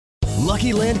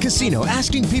Lucky Land Casino,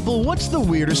 asking people, what's the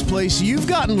weirdest place you've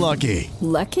gotten lucky?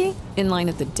 Lucky? In line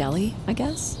at the deli, I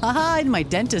guess? Aha, in my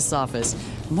dentist's office.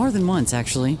 More than once,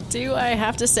 actually. Do I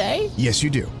have to say? Yes, you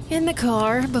do. In the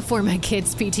car before my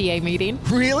kids' PTA meeting.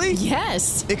 Really?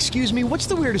 Yes. Excuse me, what's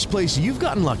the weirdest place you've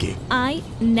gotten lucky? I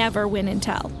never win and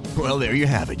tell. Well, there you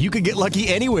have it. You can get lucky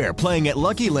anywhere, playing at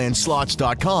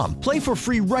LuckyLandSlots.com. Play for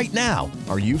free right now.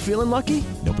 Are you feeling lucky?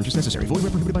 No purchase necessary. Void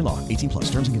where prohibited by law. 18+.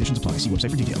 Terms and conditions apply. See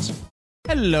website for details.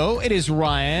 Hello, it is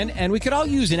Ryan, and we could all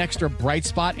use an extra bright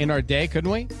spot in our day, couldn't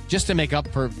we? Just to make up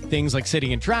for things like sitting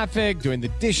in traffic, doing the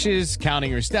dishes, counting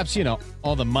your steps, you know,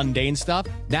 all the mundane stuff.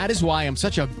 That is why I'm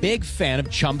such a big fan of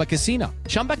Chumba Casino.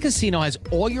 Chumba Casino has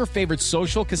all your favorite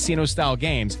social casino-style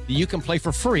games that you can play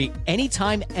for free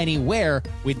anytime, anywhere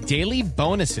with daily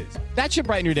bonuses. That should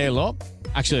brighten your day a little.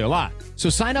 Actually, a lot.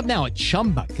 So sign up now at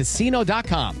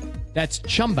ChumbaCasino.com. That's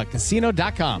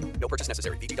ChumbaCasino.com. No purchase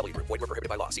necessary. VGW Group. Void where prohibited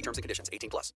by law. See terms and conditions.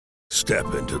 18+.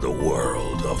 Step into the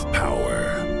world of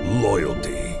power,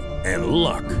 loyalty, and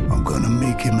luck. I'm gonna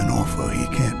make him an offer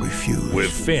he can't refuse.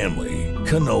 With family,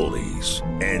 cannolis,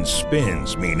 and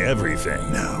spins mean everything.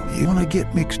 Now, you wanna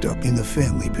get mixed up in the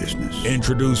family business.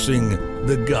 Introducing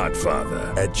The Godfather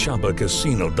at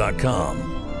ChumbaCasino.com.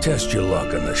 Test your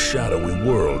luck in the shadowy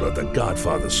world of The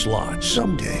Godfather slot.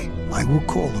 Someday, I will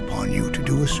call upon you to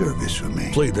do a service for me.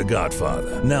 Play The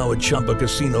Godfather now at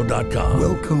ChumbaCasino.com.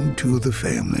 Welcome to the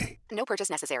family. No purchase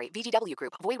necessary. VGW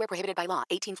Group. Void where prohibited by law.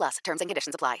 18+. Terms and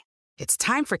conditions apply. It's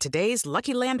time for today's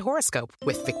Lucky Land horoscope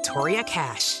with Victoria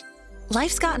Cash.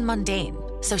 Life's gotten mundane,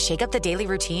 so shake up the daily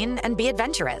routine and be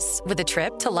adventurous with a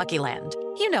trip to Lucky Land.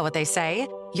 You know what they say.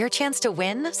 Your chance to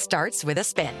win starts with a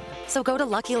spin. So go to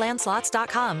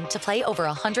LuckyLandSlots.com to play over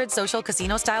 100 social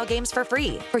casino-style games for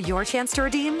free for your chance to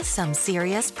redeem some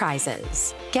serious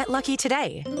prizes. Get lucky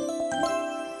today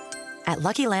at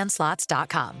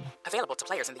LuckyLandSlots.com. Available to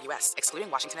players in the U.S., excluding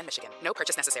Washington and Michigan. No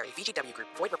purchase necessary. VGW Group.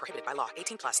 Void where prohibited by law.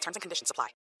 18+. Terms and conditions apply.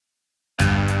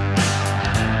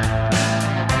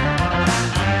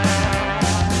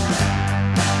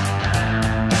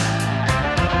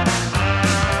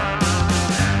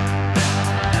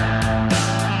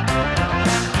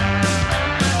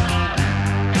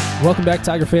 Welcome back,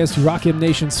 Tiger fans, to Rock M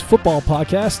Nation's football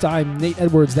podcast. I'm Nate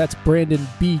Edwards. That's Brandon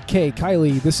BK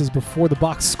Kiley. This is Before the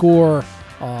Box Score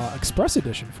Express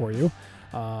Edition for you.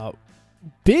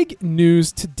 Big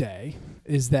news today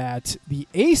is that the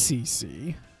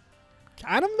ACC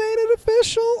kind of made it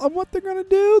official on what they're going to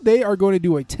do. They are going to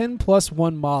do a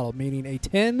 10+1 model, meaning a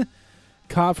 10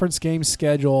 conference game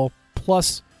schedule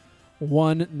plus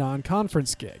one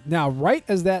non-conference gig. Now, right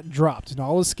as that dropped and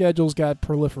all the schedules got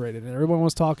proliferated and everyone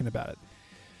was talking about it,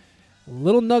 a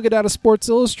little nugget out of Sports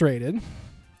Illustrated,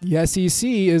 the SEC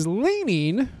is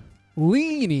leaning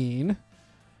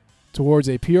towards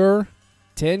a pure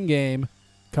 10-game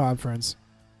conference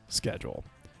schedule.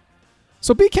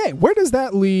 So, BK, where does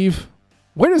that leave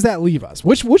us?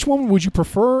 Which one would you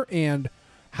prefer, and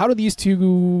how do these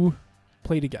two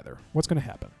play together? What's going to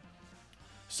happen?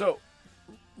 So,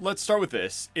 let's start with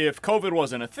this. If COVID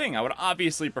wasn't a thing, I would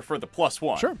obviously prefer the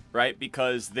 +1. Sure. Right?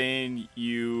 Because then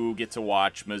you get to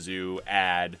watch Mizzou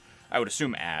add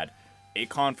a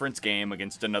conference game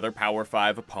against another Power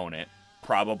 5 opponent,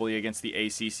 probably against the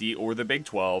ACC or the Big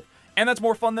 12, and that's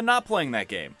more fun than not playing that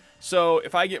game. So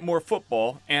if I get more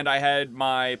football and I had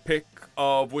my pick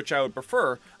of which I would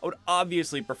prefer, I would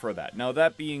obviously prefer that. Now,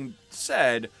 that being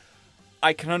said,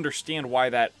 I can understand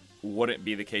why that wouldn't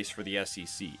be the case for the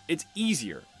SEC. It's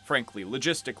easier, frankly,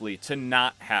 logistically, to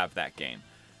not have that game.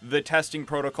 The testing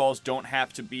protocols don't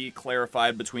have to be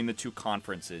clarified between the two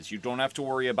conferences. You don't have to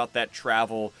worry about that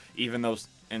travel, even though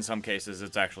in some cases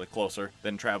it's actually closer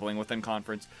than traveling within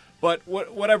conference. But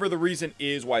whatever the reason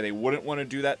is why they wouldn't want to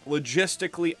do that,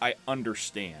 logistically, I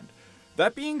understand.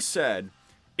 That being said,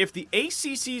 if the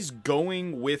ACC's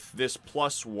going with this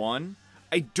 +1,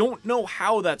 I don't know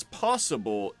how that's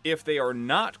possible if they are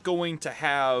not going to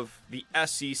have the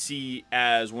SEC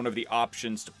as one of the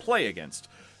options to play against.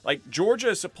 Like, Georgia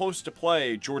is supposed to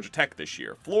play Georgia Tech this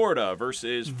year. Florida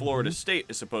versus Florida State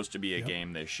is supposed to be a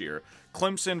game this year.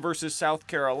 Clemson versus South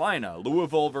Carolina.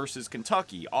 Louisville versus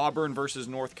Kentucky. Auburn versus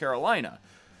North Carolina.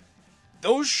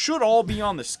 Those should all be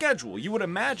on the schedule. You would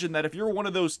imagine that if you're one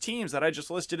of those teams that I just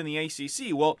listed in the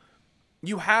ACC, well,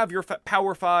 you have your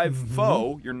Power 5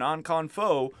 foe, your non-con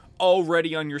foe,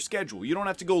 already on your schedule. You don't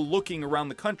have to go looking around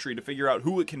the country to figure out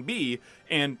who it can be.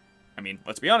 And, I mean,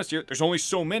 let's be honest here, there's only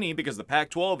so many because the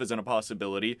Pac-12 isn't a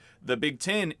possibility. The Big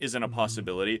Ten isn't a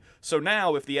possibility. So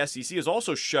now, if the SEC is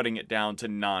also shutting it down to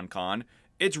non-con,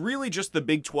 it's really just the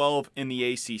Big 12 and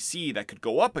the ACC that could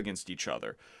go up against each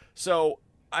other. So,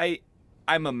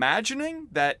 I'm imagining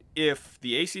that if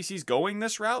the ACC's going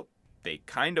this route, they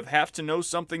kind of have to know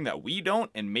something that we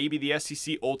don't, and maybe the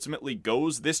SEC ultimately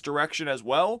goes this direction as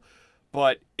well.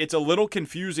 But it's a little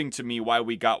confusing to me why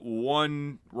we got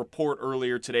one report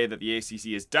earlier today that the ACC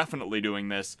is definitely doing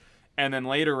this, and then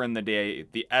later in the day,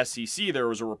 the SEC, there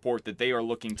was a report that they are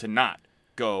looking to not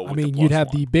go with the you'd have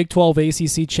 +1. the Big 12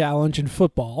 ACC Challenge in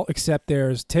football, except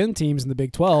there's 10 teams in the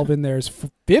Big 12, and there's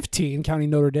 15, counting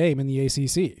Notre Dame, in the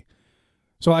ACC.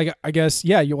 So I guess,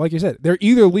 yeah, like you said, they're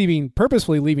either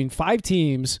purposefully leaving 5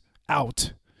 teams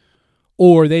out,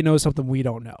 or they know something we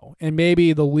don't know. And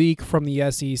maybe the leak from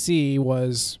the SEC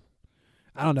was,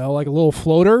 I don't know, like a little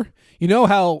floater. You know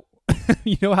how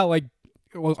like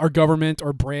our government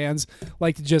or brands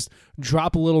like to just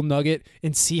drop a little nugget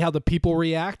and see how the people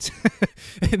react,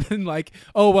 and then like,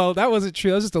 oh well, that wasn't true.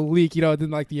 That was just a leak, and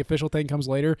then like the official thing comes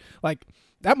later. Like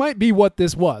that might be what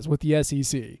this was with the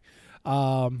SEC.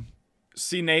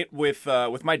 See, Nate, with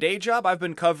my day job, I've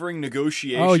been covering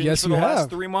negotiations for the last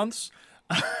 3 months.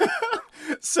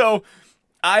 So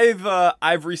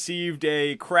I've received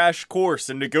a crash course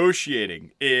in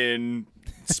negotiating in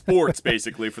sports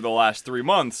basically for the last 3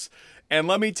 months. And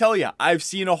let me tell you, I've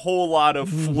seen a whole lot of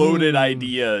floated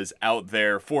ideas out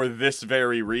there for this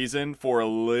very reason, for a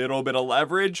little bit of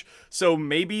leverage. So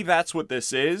maybe that's what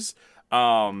this is.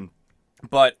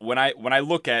 But when I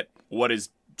look at what is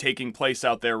taking place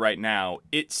out there right now,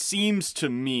 it seems to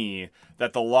me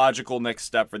that the logical next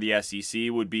step for the SEC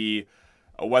would be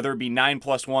whether it be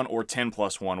 9+1 or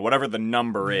 10+1, whatever the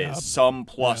number is, some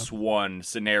 +1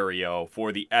 scenario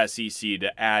for the SEC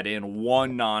to add in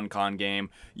one non-con game.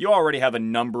 You already have a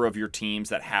number of your teams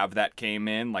that have that game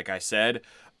in, like I said.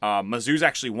 Mizzou's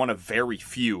actually one of very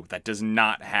few that does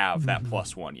not have that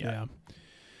 +1 yet. Yeah.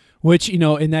 Which,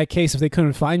 in that case, if they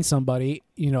couldn't find somebody,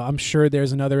 I'm sure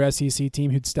there's another SEC team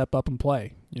who'd step up and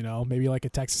play, maybe like a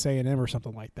Texas A&M or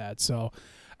something like that. So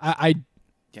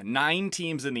Yeah, 9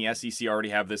 teams in the SEC already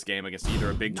have this game against either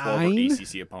a Big 12 or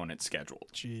ACC opponent scheduled.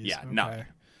 Jeez, yeah, okay. 9.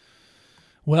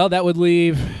 Well, that would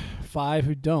leave 5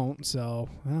 who don't, so,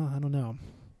 I don't know.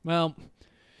 Well,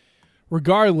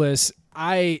 regardless,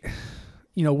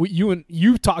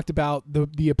 you've talked about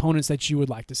the opponents that you would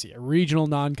like to see, a regional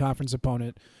non-conference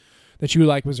opponent that you would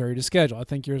like Missouri to schedule. I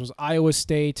think yours was Iowa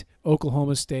State,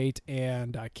 Oklahoma State,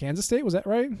 and Kansas State. Was that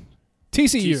right?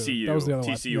 TCU. That was the other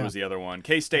one. TCU was the other one.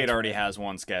 K-State already has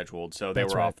one scheduled, so they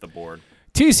were off the board.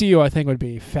 TCU, I think, would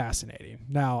be fascinating.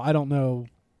 Now, I don't know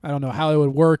how it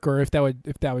would work or if that would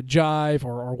jive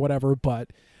or whatever,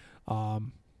 but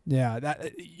yeah,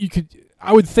 that you could.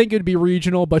 I would think it'd be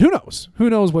regional, but who knows? Who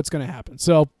knows what's going to happen?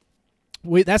 So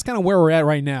that's kind of where we're at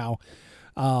right now.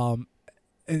 And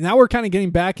now we're kind of getting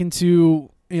back into,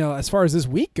 as far as this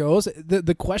week goes,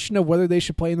 the question of whether they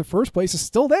should play in the first place is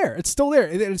still there. It's still there.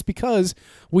 It's because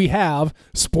we have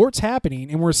sports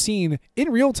happening and we're seeing in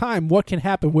real time what can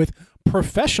happen with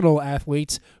professional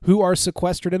athletes who are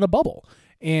sequestered in a bubble.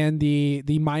 And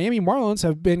the Miami Marlins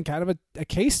have been kind of a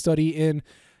case study in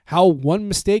how one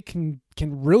mistake can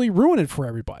really ruin it for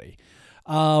everybody.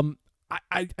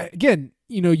 Again,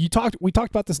 we talked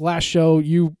about this last show.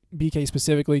 You, BK,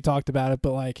 specifically talked about it,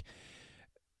 but like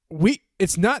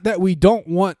it's not that we don't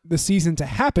want the season to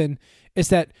happen. It's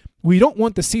that we don't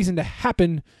want the season to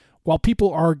happen while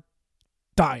people are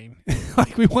dying.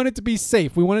 Like we want it to be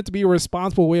safe. We want it to be a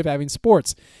responsible way of having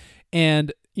sports.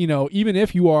 And, even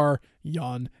if you are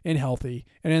young and healthy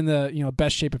and in the,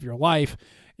 best shape of your life,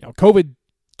 COVID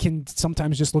can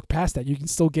sometimes just look past that. You can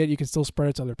still spread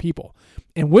it to other people.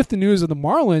 And with the news of the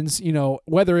Marlins,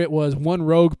 whether it was one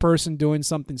rogue person doing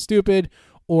something stupid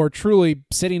or truly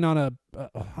sitting on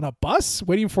a bus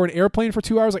waiting for an airplane for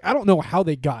 2 hours, like I don't know how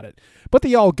they got it, but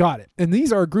they all got it. And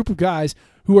these are a group of guys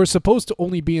who are supposed to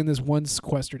only be in this one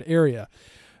sequestered area.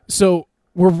 So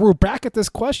we're back at this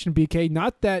question, BK,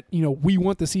 not that, we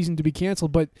want the season to be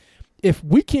canceled, but if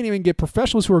we can't even get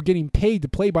professionals who are getting paid to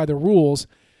play by the rules,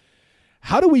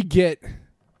 how do we get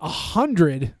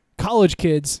 100 college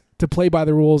kids to play by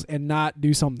the rules and not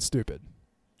do something stupid?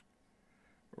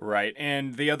 Right.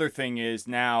 And the other thing is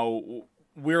now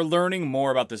we're learning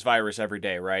more about this virus every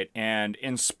day, right? And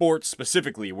in sports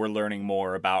specifically, we're learning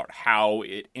more about how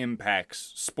it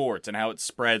impacts sports and how it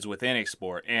spreads within a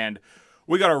sport. And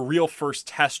we got a real first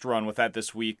test run with that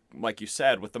this week, like you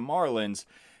said, with the Marlins.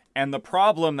 And the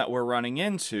problem that we're running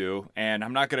into, and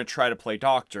I'm not going to try to play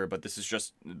doctor, but this is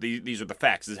just, these are the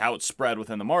facts, this is how it's spread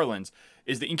within the Marlins,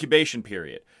 is the incubation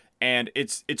period. And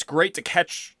it's great to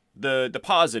catch the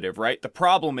positive, right? The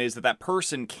problem is that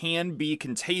person can be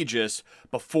contagious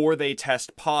before they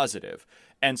test positive.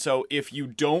 And so if you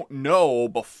don't know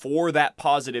before that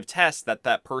positive test that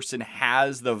that person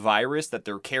has the virus, that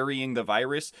they're carrying the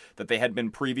virus, that they had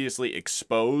been previously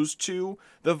exposed to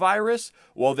the virus,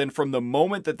 well, then from the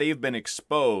moment that they've been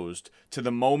exposed to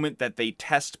the moment that they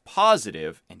test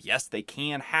positive, and yes, they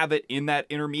can have it in that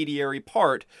intermediary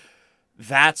part,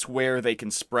 that's where they can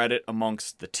spread it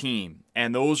amongst the team.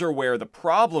 And those are where the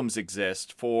problems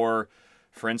exist for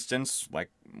instance, like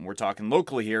we're talking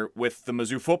locally here with the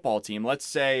Mizzou football team. Let's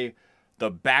say the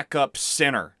backup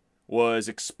center was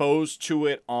exposed to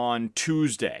it on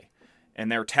Tuesday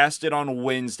and they're tested on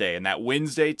Wednesday, and that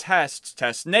Wednesday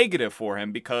tests negative for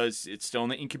him because it's still in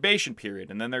the incubation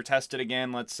period. And then they're tested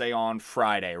again, let's say on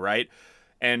Friday, right?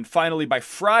 And finally by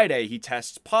Friday he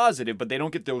tests positive, but they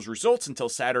don't get those results until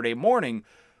Saturday morning.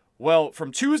 Well,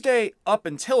 from Tuesday up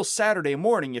until Saturday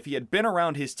morning, if he had been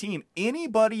around his team,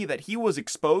 anybody that he was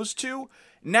exposed to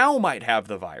now might have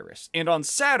the virus. And on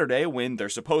Saturday, when they're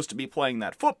supposed to be playing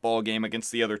that football game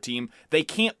against the other team, they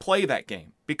can't play that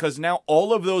game because now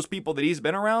all of those people that he's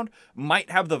been around might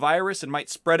have the virus and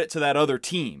might spread it to that other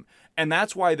team. And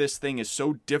that's why this thing is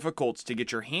so difficult to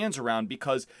get your hands around,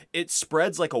 because it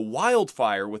spreads like a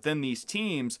wildfire within these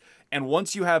teams. And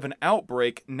once you have an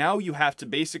outbreak, now you have to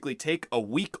basically take a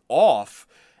week off.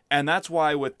 And that's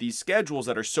why with these schedules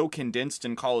that are so condensed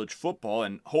in college football,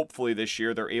 and hopefully this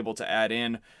year they're able to add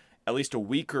in at least a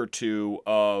week or two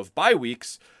of bye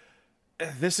weeks,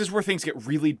 this is where things get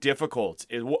really difficult.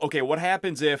 Okay, what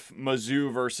happens if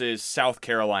Mizzou versus South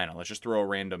Carolina, let's just throw a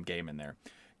random game in there,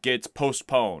 gets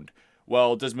postponed?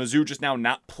 Well, does Mizzou just now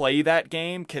not play that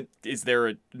game? Is there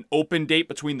an open date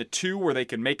between the two where they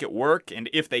can make it work? And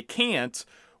if they can't,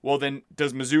 well, then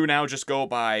does Mizzou now just go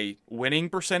by winning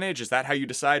percentage? Is that how you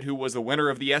decide who was the winner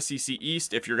of the SEC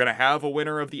East? If you're going to have a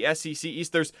winner of the SEC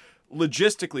East, there's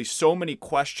logistically so many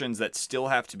questions that still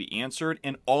have to be answered.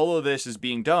 And all of this is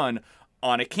being done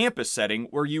on a campus setting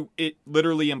where it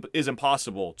literally is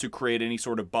impossible to create any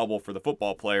sort of bubble for the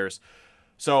football players.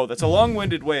 So that's a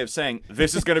long-winded way of saying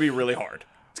this is going to be really hard.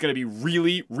 It's going to be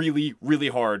really, really, really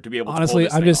hard to be able to pull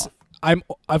this thing off.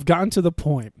 I've gotten to the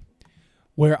point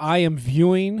where I am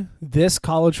viewing this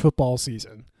college football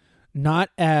season not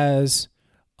as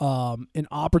an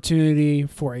opportunity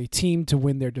for a team to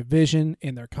win their division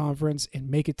and their conference and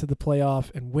make it to the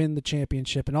playoff and win the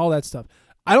championship and all that stuff.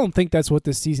 I don't think that's what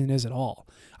this season is at all.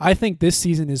 I think this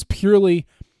season is purely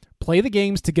play the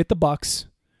games to get the bucks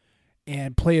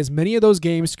and play as many of those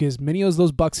games to get as many of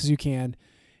those bucks as you can.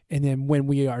 And then when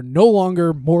we are no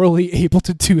longer morally able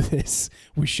to do this,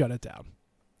 we shut it down.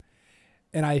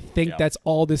 And I think that's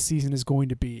all this season is going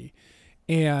to be.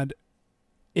 And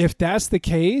if that's the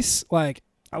case, like,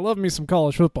 I love me some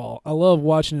college football. I love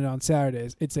watching it on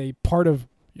Saturdays. It's a part of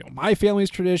my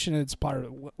family's tradition. It's part of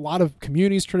a lot of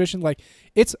communities' tradition. Like,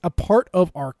 it's a part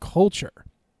of our culture.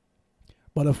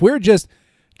 But if we're just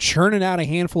churning out a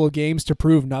handful of games to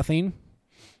prove nothing,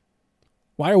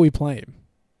 why are we playing?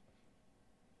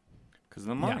 Because of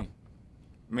the money.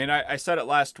 Yeah. I mean, I said it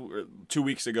 2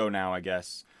 weeks ago now, I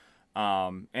guess.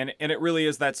 And it really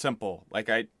is that simple. Like,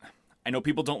 I know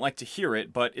people don't like to hear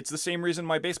it, but it's the same reason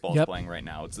why baseball is playing right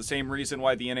now. It's the same reason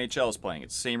why the NHL is playing.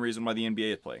 It's the same reason why the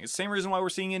NBA is playing. It's the same reason why we're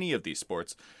seeing any of these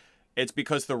sports. It's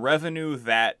because the revenue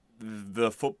that the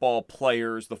football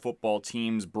players, the football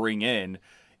teams bring in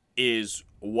is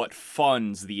what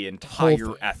funds the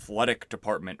entire athletic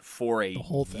department for a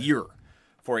year.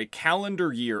 For a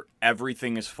calendar year,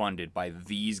 everything is funded by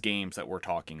these games that we're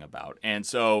talking about. And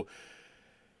so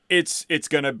it's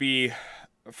going to be,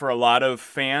 for a lot of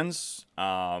fans,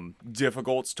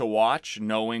 difficult to watch,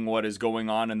 knowing what is going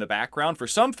on in the background. For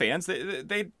some fans,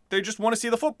 they just want to see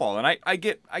the football, and I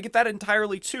get that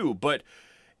entirely too. But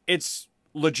it's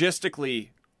logistically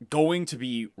going to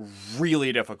be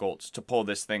really difficult to pull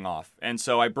this thing off. And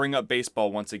so I bring up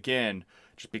baseball once again,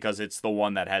 just because it's the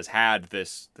one that has had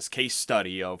this case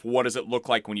study of what does it look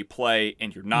like when you play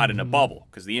and you're not in a bubble,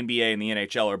 because the NBA and the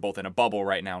NHL are both in a bubble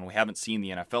right now, and we haven't seen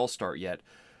the NFL start yet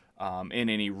in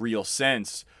any real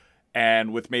sense.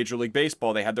 And with Major League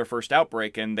Baseball, they had their first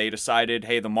outbreak, and they decided,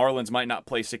 hey, the Marlins might not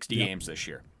play 60 games this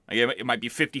year. It might be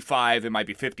 55, it might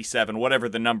be 57, whatever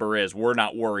the number is. We're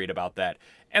not worried about that.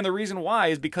 And the reason why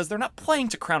is because they're not playing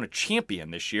to crown a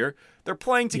champion this year. They're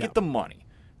playing to get the money.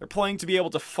 They're playing to be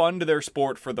able to fund their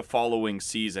sport for the following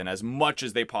season as much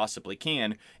as they possibly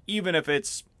can, even if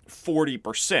it's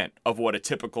 40% of what a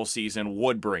typical season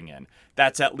would bring in.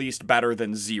 That's at least better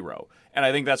than zero. And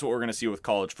I think that's what we're going to see with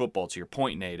college football. To your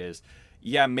point, Nate, is,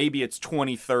 maybe it's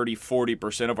 20, 30,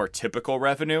 40% of our typical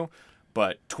revenue,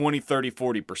 but 20, 30,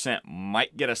 40%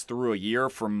 might get us through a year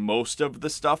for most of the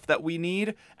stuff that we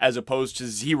need, as opposed to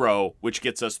 0, which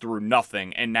gets us through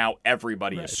nothing, and now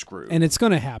everybody is screwed. And it's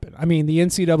going to happen. I mean, the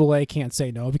NCAA can't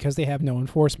say no because they have no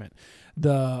enforcement.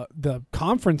 The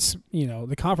conference,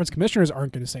 the conference commissioners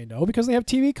aren't going to say no because they have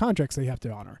TV contracts they have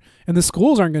to honor. And the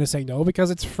schools aren't going to say no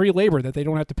because it's free labor that they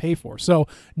don't have to pay for. So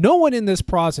no one in this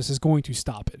process is going to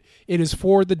stop it. It's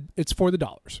for the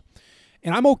dollars.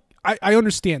 And I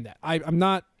understand that. I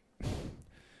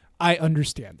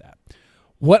understand that.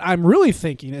 What I'm really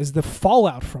thinking is the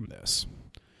fallout from this.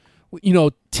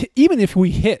 Even if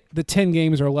we hit the 10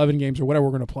 games or 11 games or whatever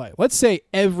we're going to play, let's say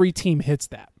every team hits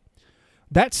that.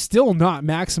 That's still not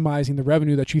maximizing the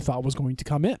revenue that you thought was going to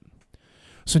come in.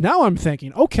 So now I'm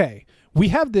thinking, okay, we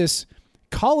have this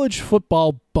college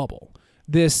football bubble.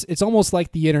 It's almost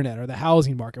like the internet or the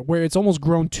housing market where it's almost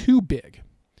grown too big.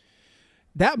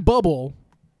 That bubble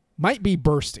might be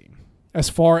bursting as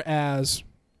far as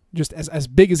just as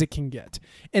big as it can get.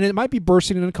 And it might be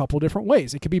bursting in a couple of different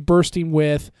ways. It could be bursting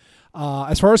with,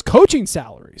 as far as coaching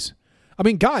salaries. I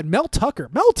mean, God, Mel Tucker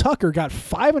got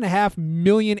 $5.5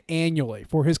 million annually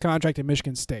for his contract at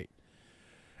Michigan State.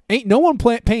 Ain't no one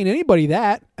paying anybody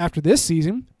that after this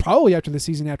season, probably after the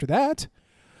season after that.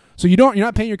 So you're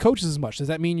not paying your coaches as much. Does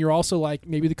that mean you're also like,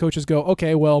 maybe the coaches go,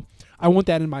 okay, well, I want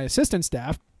that in my assistant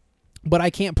staff, but I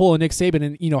can't pull a Nick Saban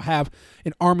and, have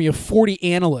an army of 40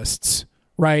 analysts,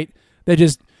 right, that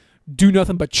just do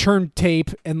nothing but churn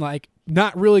tape and like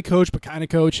not really coach, but kind of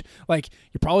coach. Like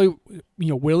you're probably,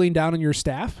 whittling down on your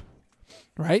staff,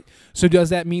 right? So does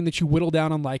that mean that you whittle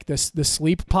down on like the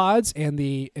sleep pods and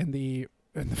the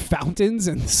fountains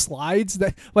and the slides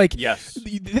that like yes,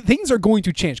 things are going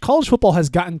to change. College football has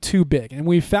gotten too big, and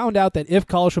we found out that if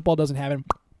college football doesn't have it,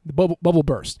 the bubble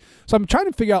burst. So I'm trying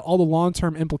to figure out all the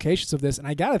long-term implications of this, and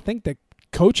I got to think that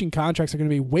coaching contracts are going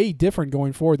to be way different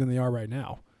going forward than they are right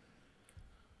now.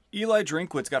 Eli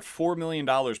Drinkwitz got $4 million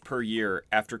per year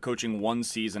after coaching one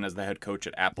season as the head coach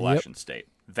at Appalachian State.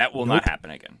 That will not happen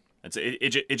again. It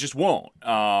just won't.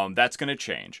 That's going to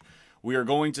change. We are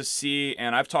going to see,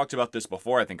 and I've talked about this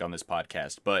before, I think, on this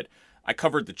podcast, but I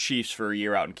covered the Chiefs for a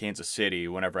year out in Kansas City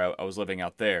whenever I was living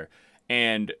out there.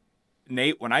 And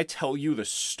Nate, when I tell you the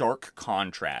stark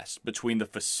contrast between the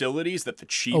facilities that the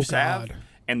Chiefs have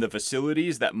and the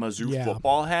facilities that Mizzou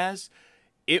football has,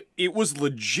 it was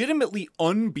legitimately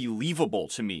unbelievable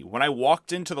to me when I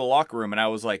walked into the locker room and I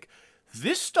was like,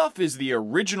 this stuff is the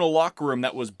original locker room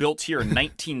that was built here in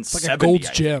 1970. Like a Gold's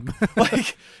Gym.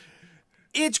 Like,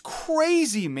 it's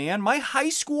crazy, man. My high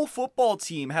school football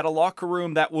team had a locker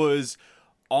room that was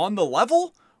on the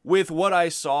level with what I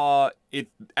saw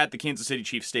at the Kansas City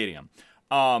Chiefs Stadium.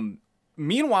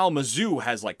 Meanwhile, Mizzou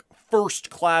has like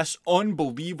first-class,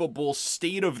 unbelievable,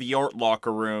 state-of-the-art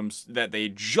locker rooms that they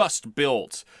just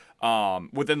built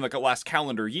within like the last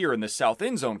calendar year in the South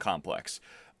End Zone complex.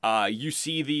 You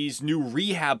see these new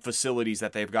rehab facilities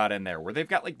that they've got in there where they've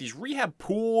got like these rehab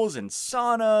pools and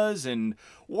saunas and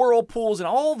whirlpools and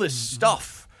all this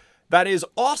stuff that is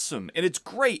awesome and it's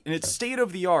great and it's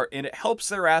state-of-the-art and it helps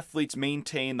their athletes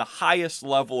maintain the highest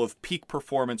level of peak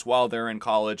performance while they're in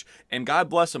college, and God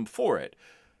bless them for it.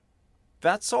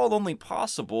 That's all only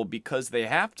possible because they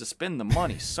have to spend the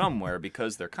money somewhere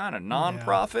because they're kind of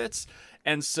nonprofits.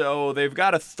 And so they've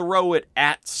got to throw it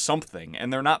at something,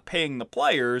 and they're not paying the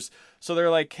players. So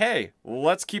they're like, hey,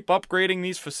 let's keep upgrading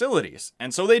these facilities.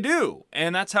 And so they do.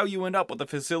 And that's how you end up with the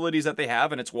facilities that they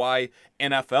have. And it's why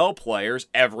NFL players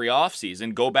every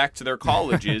offseason go back to their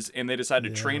colleges and they decide to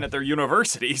train at their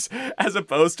universities as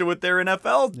opposed to with their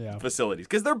NFL facilities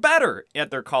because they're better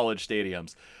at their college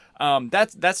stadiums.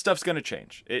 That stuff's going to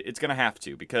change. It's going to have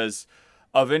to because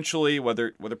eventually,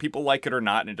 whether people like it or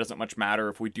not, and it doesn't much matter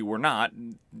if we do or not,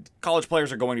 college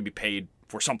players are going to be paid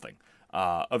for something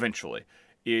eventually.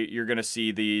 You're going to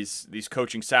see these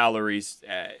coaching salaries,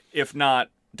 if not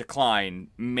decline,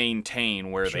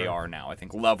 maintain where they are now. I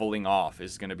think leveling off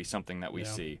is going to be something that we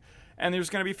see. And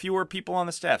there's going to be fewer people on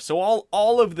the staff. So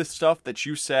all of the stuff that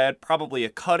you said, probably a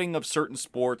cutting of certain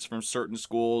sports from certain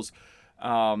schools,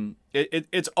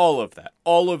 it's all of that.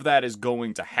 All of that is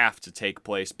going to have to take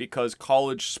place because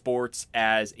college sports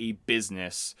as a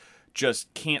business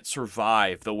just can't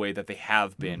survive the way that they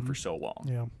have been for so long.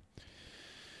 Yeah.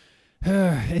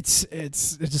 It's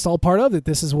just all part of it.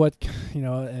 This is what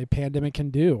a pandemic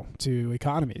can do to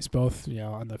economies, both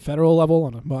on the federal level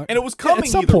and it was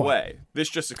coming either way. This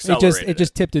just accelerated. It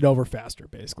just tipped it over faster.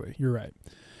 Basically, you're right.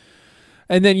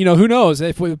 And then who knows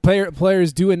if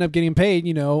players do end up getting paid,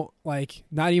 like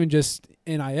not even just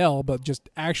NIL, but just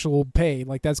actual pay.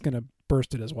 Like that's gonna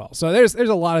bursted as well. So there's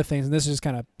a lot of things, and this is just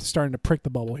kind of starting to prick the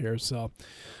bubble here. So,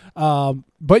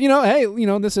 but hey,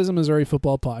 this is a Missouri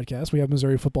football podcast. We have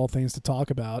Missouri football things to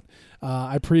talk about.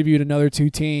 I previewed another 2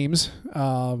 teams.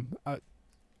 I'm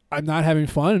not having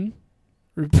fun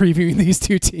previewing these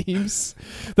 2 teams.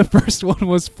 The first one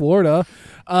was Florida.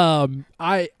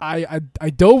 I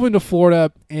dove into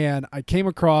Florida, and I came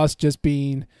across just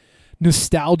being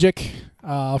nostalgic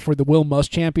for the Will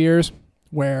Muschamp years,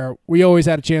 where we always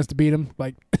had a chance to beat them,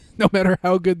 like no matter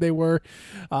how good they were.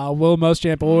 Will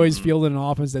Muschamp always fielded an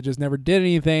offense that just never did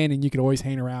anything, and you could always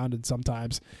hang around and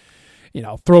sometimes,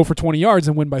 throw for 20 yards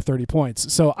and win by 30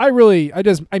 points. So I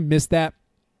missed that,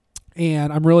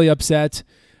 and I'm really upset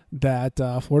that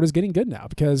Florida's getting good now,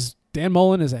 because Dan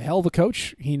Mullen is a hell of a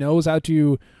coach. He knows how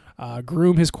to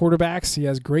groom his quarterbacks. He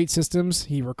has great systems.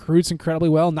 He recruits incredibly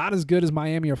well. Not as good as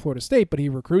Miami or Florida State, but he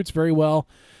recruits very well.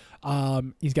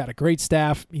 He's got a great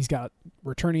staff. He's got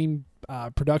returning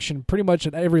production pretty much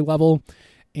at every level.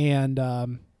 And,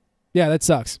 that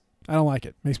sucks. I don't like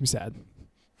it. Makes me sad.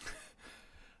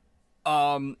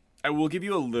 I will give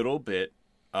you a little bit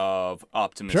of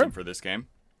optimism for this game.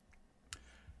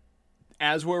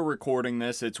 As we're recording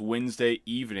this, it's Wednesday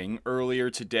evening.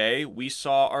 Earlier today, we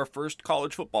saw our first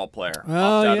college football player opt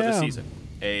out of the season.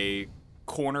 A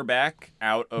cornerback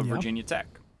out of Virginia Tech.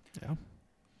 Yeah.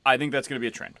 I think that's going to be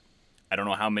a trend. I don't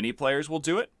know how many players will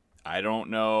do it. I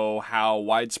don't know how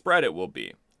widespread it will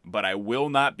be. But I will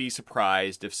not be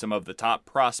surprised if some of the top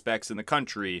prospects in the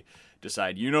country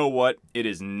decide, you know what, it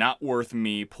is not worth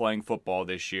me playing football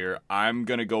this year. I'm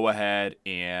going to go ahead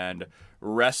and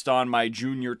rest on my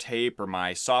junior tape or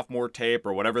my sophomore tape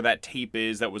or whatever that tape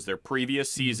is that was their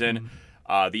previous season.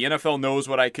 The NFL knows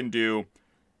what I can do.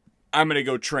 I'm going to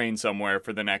go train somewhere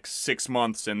for the next 6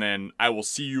 months, and then I will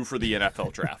see you for the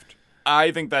NFL draft.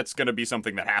 I think that's going to be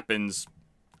something that happens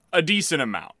a decent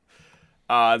amount.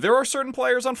 There are certain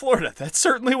players on Florida that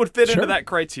certainly would fit into that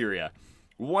criteria.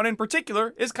 One in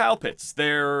particular is Kyle Pitts,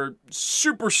 their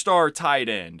superstar tight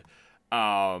end,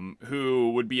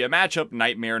 who would be a matchup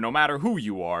nightmare no matter who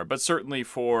you are, but certainly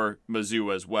for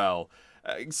Mizzou as well.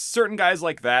 Certain guys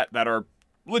like that are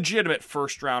legitimate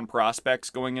first-round prospects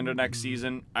going into next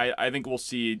season. I think we'll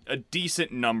see a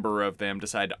decent number of them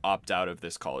decide to opt out of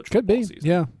this college football season.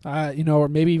 Yeah. Or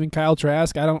maybe even Kyle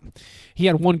Trask. He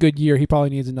had one good year. He probably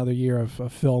needs another year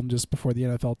of film just before the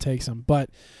NFL takes him.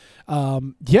 But,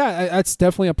 that's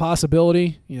definitely a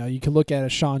possibility. You could look at a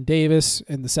Sean Davis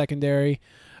in the secondary,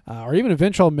 or even a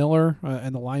Ventrell Miller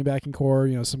in the linebacking core.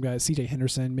 Some guys, C.J.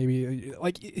 Henderson, maybe.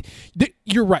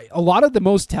 You're right. A lot of the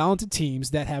most talented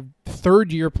teams that have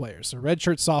third-year players, so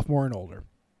redshirt, sophomore, and older,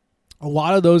 a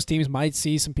lot of those teams might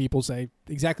see some people say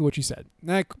exactly what you said.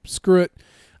 Screw it.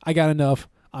 I got enough.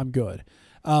 I'm good.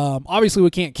 Obviously, we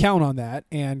can't count on that.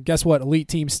 And guess what? Elite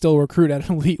teams still recruit at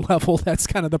an elite level. That's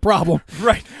kind of the problem.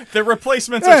 Right. The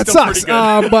replacements are still pretty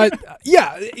good. But,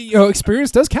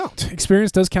 experience does count.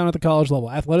 Experience does count at the college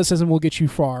level. Athleticism will get you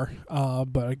far,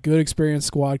 but a good experienced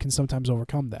squad can sometimes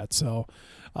overcome that. So,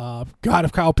 God,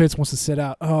 if Kyle Pitts wants to sit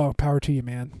out, power to you,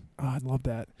 man. I'd love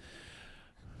that.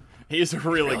 He's a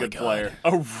really good player.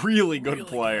 A really good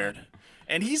player.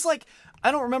 And he's I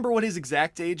don't remember what his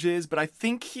exact age is, but I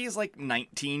think he's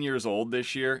 19 years old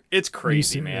this year. It's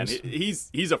crazy, man.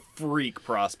 He's a freak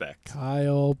prospect.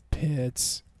 Kyle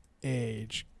Pitts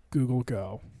age. Google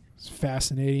Go. It's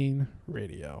fascinating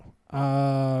radio.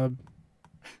 Doesn't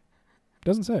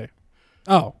say.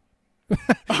 Oh.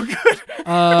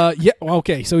 Good.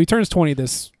 Okay. So he turns 20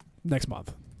 this next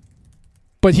month.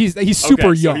 But he's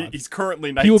super young. So he's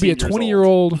currently 19 He will be a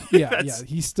 20-year-old. 20-year-old. Yeah.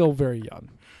 He's still very young.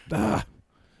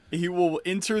 He will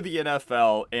enter the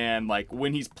NFL, and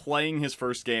when he's playing his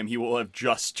first game, he will have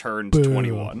just turned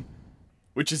 21,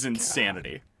 which is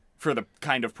insanity for the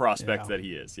kind of prospect that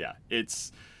he is. Yeah,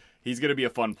 he's going to be a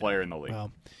fun player in the league.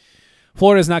 Well,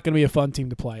 Florida's not going to be a fun team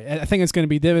to play. I think it's going to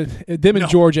be them and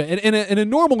Georgia. In a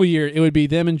normal year, it would be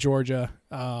them and Georgia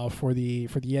for the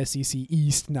SEC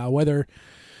East. Now, whether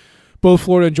both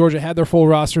Florida and Georgia had their full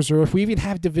rosters, or if we even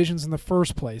have divisions in the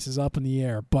first place, is up in the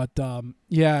air. But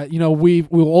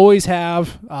we'll always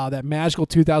have that magical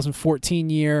 2014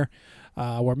 year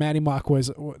where Matty Mock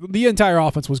the entire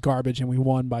offense was garbage and we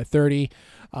won by 30.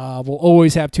 We'll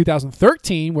always have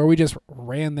 2013 where we just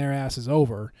ran their asses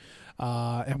over.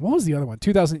 And what was the other one?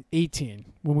 2018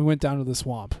 when we went down to the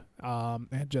swamp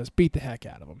and just beat the heck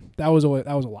out of them. That was a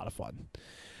lot of fun.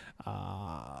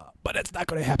 But it's not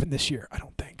going to happen this year, I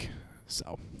don't think.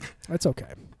 So that's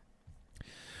okay.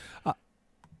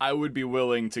 I would be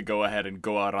willing to go ahead and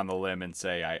go out on the limb and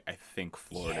say I think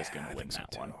Florida's going to win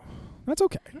that one. That's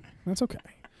okay.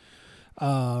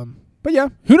 But yeah,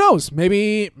 who knows?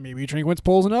 Maybe Drinkwitz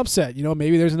pulls an upset.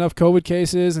 Maybe there's enough COVID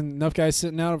cases and enough guys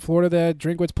sitting out in Florida that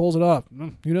Drinkwitz pulls it off.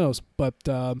 Who knows? But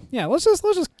yeah, let's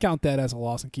just count that as a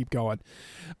loss and keep going.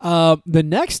 The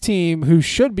next team who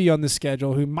should be on the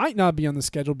schedule, who might not be on the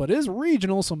schedule, but is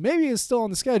regional, so maybe is still on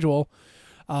the schedule,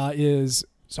 is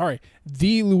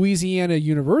the Louisiana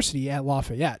University at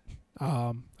Lafayette.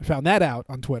 I found that out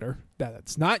on Twitter that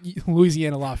it's not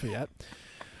Louisiana Lafayette.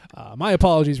 My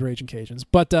apologies, Raging Cajuns.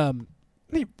 But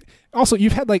also,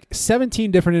 you've had like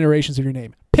 17 different iterations of your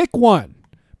name. Pick one,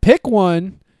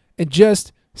 and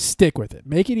just stick with it.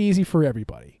 Make it easy for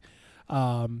everybody.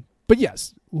 But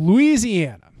yes,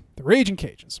 Louisiana, the Raging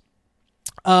Cajuns.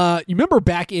 You remember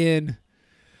back in,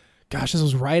 this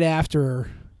was right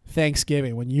after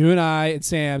Thanksgiving when you and I and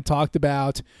Sam talked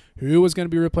about who was going to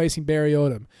be replacing Barry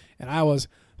Odom, and I was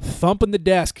thumping the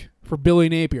desk for Billy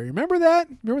Napier. You remember that?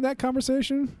 Remember that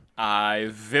conversation? I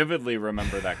vividly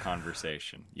remember that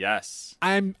conversation. Yes.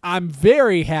 I'm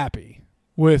very happy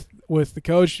with the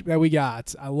coach that we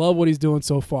got. I love what he's doing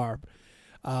so far.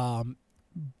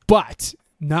 But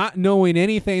not knowing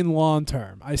anything long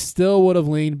term, I still would have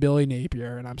leaned Billy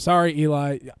Napier. And I'm sorry,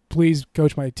 Eli. Please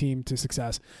coach my team to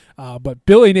success. But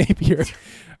Billy Napier,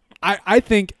 I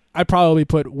think I probably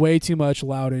put way too much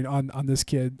lauding on this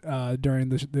kid during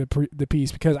the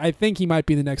piece because I think he might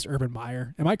be the next Urban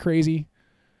Meyer. Am I crazy?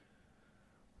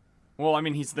 Well, I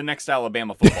mean, he's the next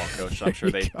Alabama football coach, so I'm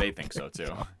sure they think so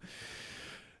too.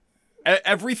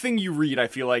 Everything you read, I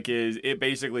feel like it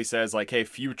basically says like, "Hey,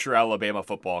 future Alabama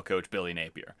football coach Billy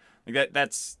Napier." Like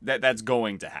that's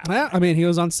going to happen. Yeah, I mean, he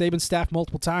was on Saban's staff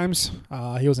multiple times.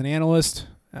 He was an analyst.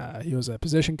 He was a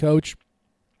position coach.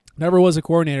 Never was a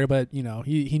coordinator, but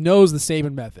he knows the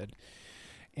Saban method.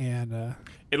 And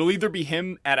it'll either be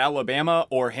him at Alabama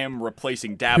or him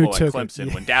replacing Dabo at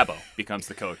Clemson when Dabo becomes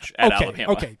the coach at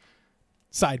Alabama. Okay.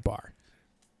 Sidebar.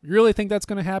 You really think that's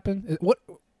going to happen?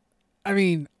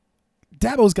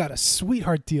 Dabo's got a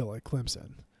sweetheart deal at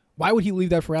Clemson. Why would he leave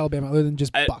that for Alabama other than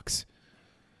just bucks?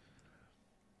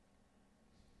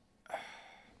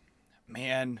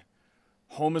 Man,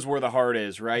 home is where the heart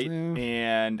is, right? Yeah.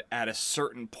 And at a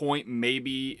certain point,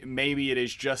 maybe it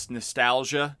is just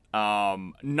nostalgia.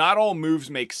 Not all moves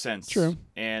make sense. True.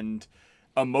 And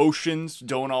emotions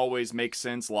don't always make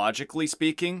sense, logically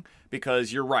speaking,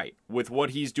 because you're right. With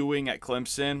what he's doing at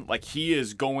Clemson, like he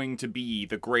is going to be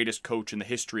the greatest coach in the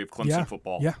history of Clemson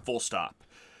football. Yeah. Full stop.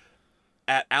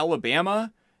 At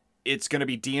Alabama, it's going to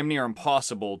be damn near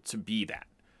impossible to be that.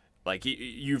 Like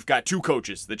you've got two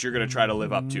coaches that you're going to try to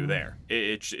live up to there.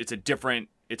 It's a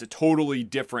totally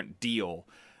different deal.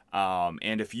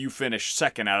 And if you finish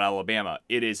second at Alabama,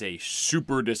 it is a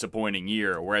super disappointing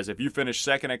year. Whereas if you finish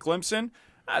second at Clemson,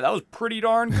 that was pretty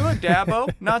darn good,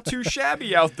 Dabo. Not too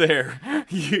shabby out there.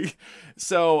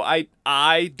 So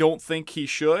I don't think he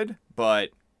should,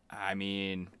 but I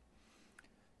mean,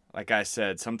 like I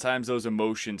said, sometimes those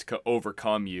emotions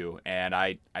overcome you, and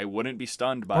I wouldn't be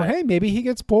stunned by it. Or hey, maybe he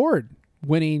gets bored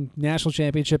winning national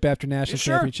championship after national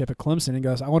championship at Clemson and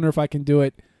goes, I wonder if I can do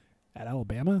it at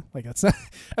Alabama. Like that's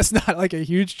not like a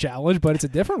huge challenge, but it's a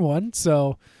different one.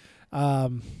 So,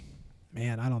 man,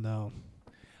 I don't know.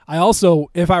 I also,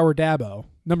 if I were Dabo,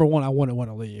 number one, I wouldn't want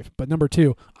to leave, but number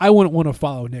two, I wouldn't want to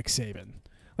follow Nick Saban.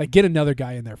 Like get another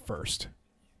guy in there first.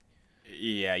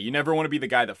 Yeah, you never want to be the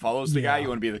guy that follows the guy. You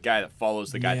want to be the guy that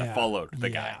follows the guy that followed the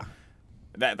guy.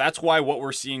 That's why what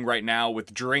we're seeing right now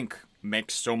with Drink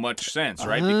makes so much sense,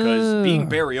 right? Because being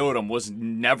Barry Odom was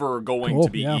never going to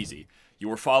be easy. You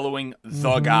were following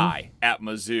the guy at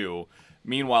Mizzou.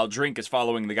 Meanwhile, Drink is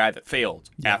following the guy that failed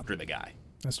after the guy.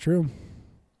 That's true.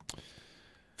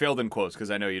 Failed in quotes because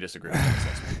I know you disagree with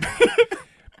that.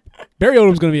 Barry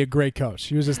Odom's going to be a great coach.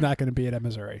 He was just not going to be at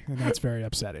Missouri, and that's very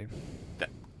upsetting.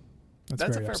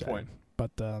 That's a fair point.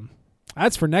 But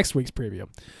that's for next week's preview.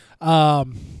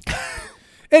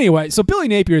 Anyway, so Billy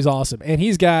Napier is awesome, and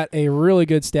he's got a really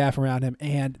good staff around him.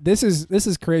 And this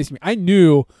is crazy to me. I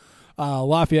knew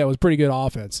Lafayette was pretty good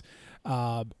offense,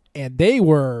 and they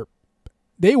were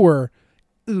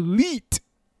elite,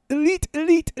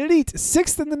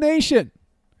 sixth in the nation.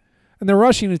 And their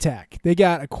rushing attack. They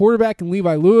got a quarterback in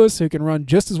Levi Lewis who can run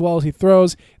just as well as he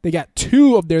throws. They got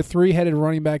two of their three-headed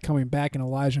running back coming back in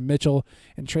Elijah Mitchell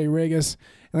and Trey Regis.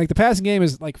 And like the passing game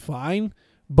is like fine,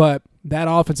 but that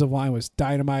offensive line was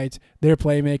dynamite. Their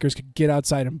playmakers could get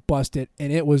outside and bust it,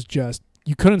 and it was just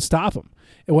you couldn't stop them.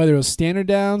 And whether it was standard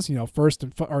downs, first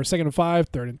and or second and 5,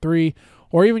 third and 3,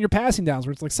 or even your passing downs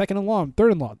where it's like second and long,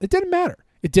 third and long, it didn't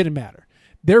matter.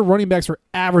 Their running backs were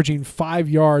averaging 5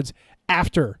 yards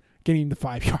after getting the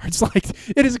 5 yards. Like,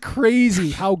 it is crazy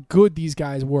how good these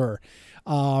guys were.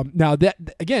 Now that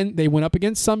again, they went up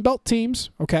against Sun Belt teams.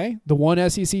 Okay, the one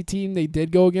SEC team they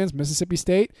did go against, Mississippi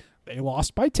State, they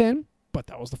lost by 10, but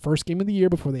that was the first game of the year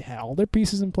before they had all their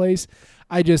pieces in place.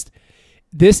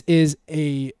 This is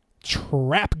a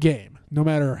trap game, no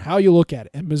matter how you look at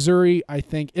it. And Missouri, I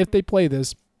think, if they play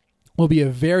this, will be a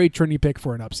very trendy pick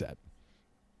for an upset.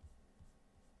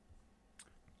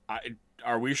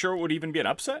 Are we sure it would even be an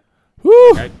upset?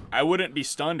 Whew. Like, I wouldn't be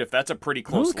stunned if that's a pretty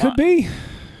close line. Could be.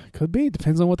 Could be.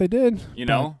 Depends on what they did. You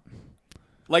know?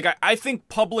 Like, I think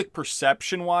public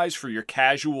perception-wise, for your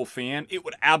casual fan, it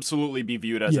would absolutely be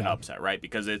viewed as an upset, right?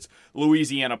 Because it's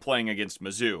Louisiana playing against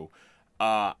Mizzou.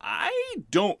 I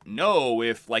don't know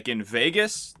if, like, in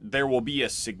Vegas, there will be a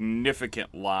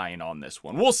significant line on this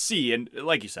one. We'll see. And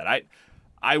like you said,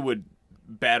 I would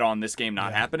bet on this game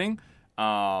not happening.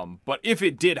 But if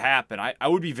it did happen, I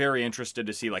would be very interested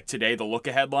to see, like, today, the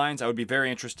look-ahead lines. I would be very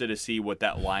interested to see what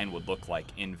that line would look like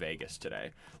in Vegas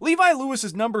today. Levi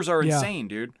Lewis's numbers are insane,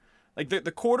 dude. Like,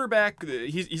 the quarterback,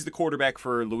 he's the quarterback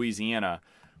for Louisiana.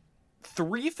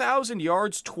 3,000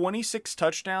 yards, 26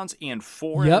 touchdowns, and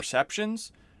 4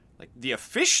 interceptions. Like, the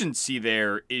efficiency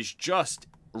there is just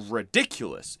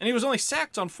ridiculous. And he was only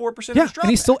sacked on 4% of his dropbacks. And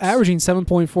he's still averaging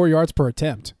 7.4 yards per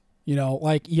attempt. You know,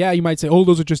 like, you might say, oh,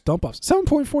 those are just dump offs.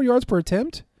 7.4 yards per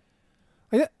attempt?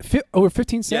 Like that, over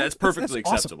 15 sacks? Yeah, it's perfectly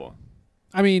that's acceptable. Awesome.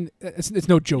 I mean, it's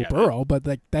no Joe Burrow, but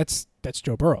like that's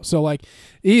Joe Burrow. So, like,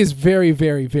 he is very,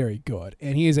 very, very good,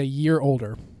 and he is a year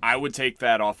older. I would take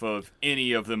that off of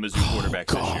any of the Mizzou quarterbacks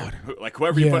this year. Like,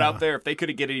 whoever you put out there, if they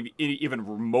could get even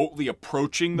remotely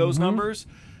approaching those numbers,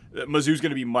 Mizzou's going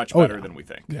to be much better than we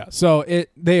think. Yeah, so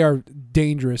they are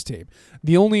dangerous team.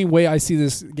 The only way I see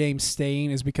this game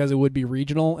staying is because it would be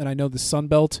regional, and I know the Sun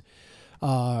Belt.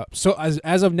 So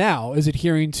as of now, is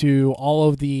adhering to all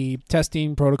of the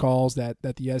testing protocols that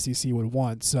the SEC would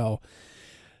want. So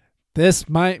this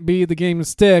might be the game that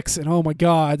sticks. And oh my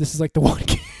God, this is like the one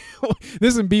game.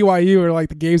 This and BYU are like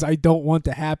the games I don't want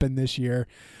to happen this year.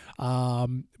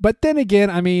 But then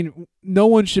again, I mean, no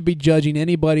one should be judging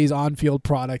anybody's on-field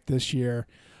product this year.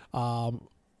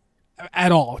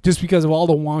 At all, just because of all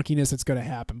the wonkiness that's going to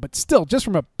happen. But still, just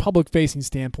from a public-facing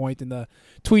standpoint and the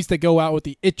tweets that go out with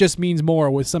the "it just means more"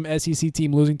 with some SEC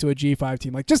team losing to a G5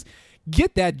 team, like, just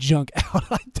get that junk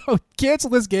out. Don't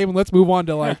cancel this game and let's move on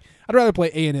to, like, I'd rather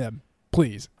play A&M,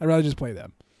 please. I'd rather just play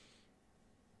them.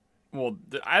 Well,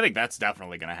 I think that's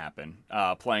definitely going to happen,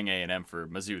 playing A&M for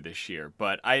Mizzou this year.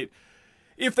 But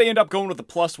if they end up going with the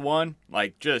 +1,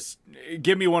 like, just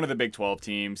give me one of the Big 12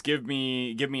 teams. Give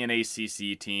me an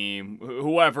ACC team,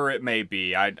 whoever it may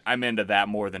be. I'm into that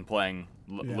more than playing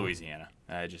Louisiana.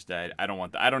 I don't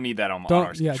want that. I don't need that on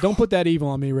our schedule. Yeah, don't put that evil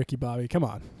on me, Ricky Bobby. Come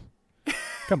on.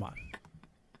 Come on.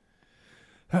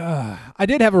 I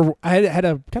had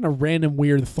a kind of random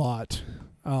weird thought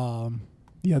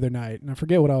the other night, and I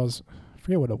forget what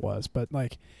it was, but,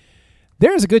 like,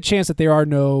 there's a good chance that there are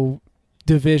no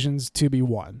divisions to be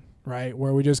won, right?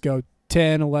 Where we just go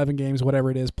 10, 11 games,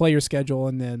 whatever it is, play your schedule,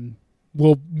 and then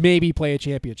we'll maybe play a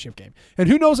championship game. And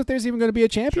who knows if there's even going to be a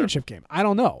championship game? I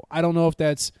don't know. I don't know if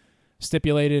that's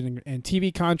stipulated in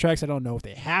TV contracts. I don't know if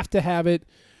they have to have it.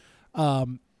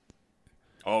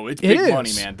 It's big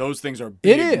money, man. Those things are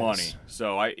big money.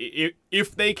 So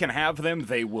if they can have them,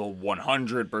 they will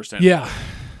 100%. Yeah.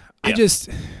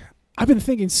 I've been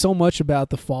thinking so much about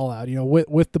the fallout, you know,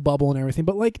 with the bubble and everything.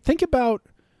 But, like, think about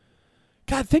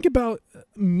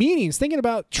meetings, thinking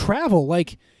about travel.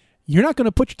 Like, you're not going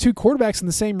to put your two quarterbacks in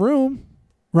the same room,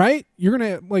 right? You're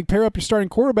going to, like, pair up your starting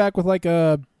quarterback with, like,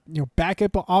 a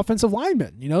backup offensive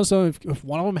lineman. You know, so if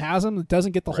one of them has them, it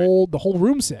doesn't get the whole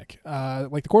room sick,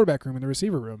 like the quarterback room and the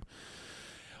receiver room.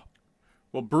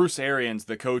 Well, Bruce Arians,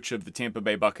 the coach of the Tampa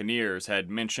Bay Buccaneers, had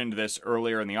mentioned this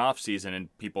earlier in the offseason,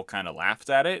 and people kind of laughed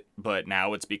at it, but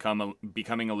now it's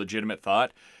becoming a legitimate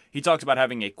thought. He talked about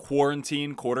having a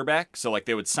quarantine quarterback, so, like,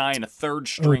 they would sign a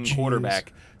third-string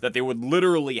quarterback that they would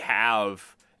literally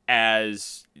have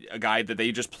as a guy that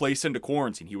they just place into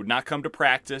quarantine. He would not come to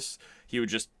practice. He would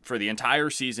just, for the entire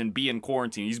season, be in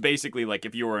quarantine. He's basically like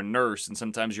if you were a nurse and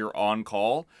sometimes you're on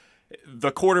call.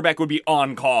 The quarterback would be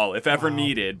on call if ever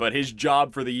needed, but his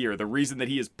job for the year, the reason that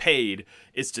he is paid,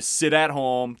 is to sit at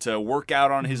home, to work out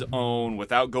on his own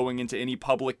without going into any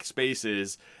public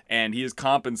spaces, and he is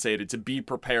compensated to be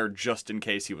prepared just in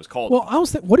case he was called. Well, I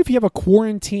was thinking, what if you have a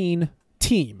quarantine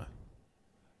team?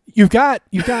 You've got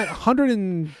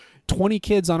 120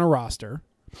 kids on a roster.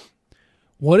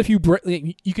 What if you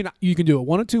can do it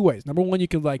one of two ways. Number one, you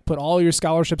can, like, put all your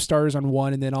scholarship starters on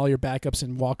one and then all your backups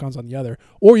and walk-ons on the other,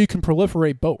 or you can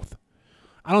proliferate both.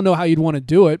 I don't know how you'd want to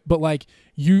do it, but like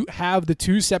you have the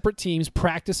two separate teams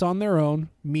practice on their own,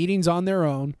 meetings on their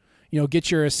own.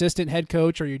 Get your assistant head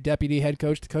coach or your deputy head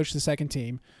coach to coach the second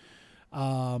team,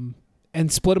 and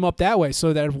split them up that way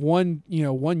so that if one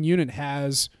unit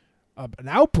has an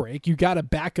outbreak, you got a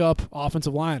backup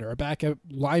offensive line or a backup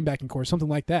linebacking core, something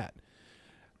like that.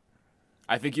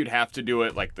 I think you'd have to do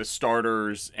it like the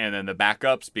starters and then the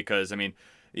backups because, I mean,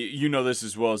 you know this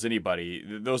as well as anybody.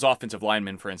 Those offensive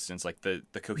linemen, for instance, like the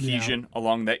cohesion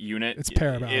along that unit, it's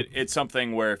paramount. It's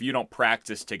something where if you don't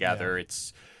practice together,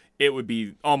 it would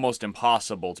be almost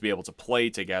impossible to be able to play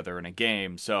together in a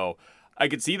game. So I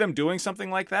could see them doing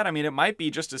something like that. I mean, it might be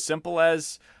just as simple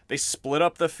as they split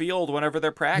up the field whenever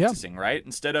they're practicing, right?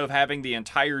 Instead of having the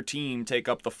entire team take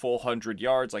up the full 100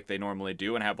 yards like they normally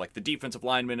do and have like the defensive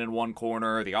lineman in one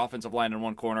corner, the offensive line in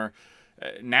one corner.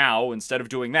 Now, instead of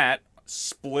doing that,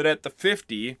 split at the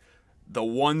 50, the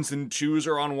ones and twos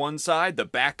are on one side, the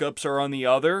backups are on the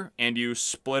other, and you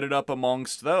split it up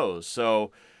amongst those.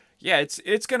 So, yeah,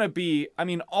 it's going to be, I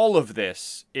mean, all of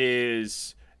this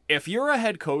is, if you're a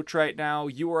head coach right now,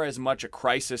 you are as much a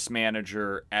crisis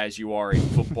manager as you are a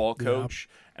football coach.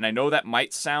 And I know that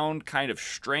might sound kind of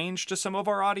strange to some of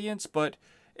our audience, but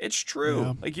it's true.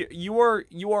 Yeah. Like you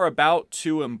are about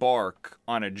to embark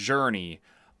on a journey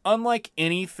unlike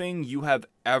anything you have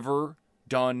ever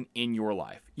done in your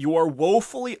life. You are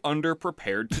woefully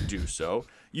underprepared to do so.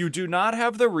 You do not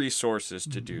have the resources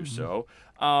to do so.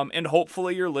 And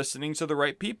hopefully you're listening to the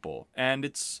right people. And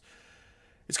it's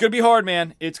going to be hard,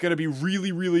 man. It's going to be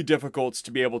really, really difficult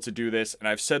to be able to do this. And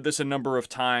I've said this a number of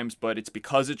times, but it's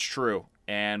because it's true.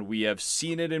 And we have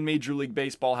seen it in Major League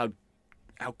Baseball, how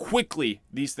quickly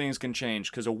these things can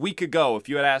change. Because a week ago, if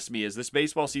you had asked me, is this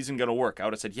baseball season going to work? I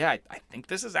would have said, yeah, I think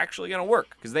this is actually going to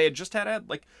work. Because they had just had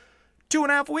like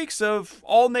 2.5 weeks of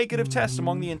all negative tests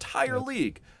among the entire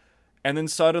league. And then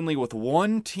suddenly with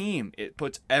one team, it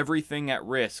puts everything at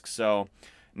risk. So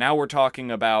now we're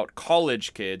talking about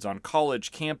college kids on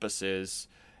college campuses.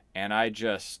 And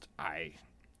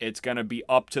it's going to be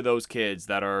up to those kids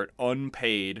that are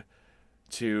unpaid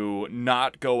to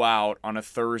not go out on a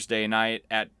Thursday night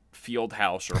at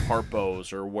Fieldhouse or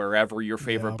Harpo's or wherever your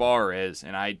favorite bar is.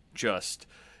 And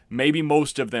maybe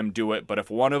most of them do it, but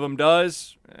if one of them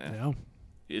does,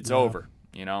 it's over.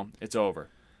 It's over.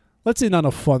 Let's end on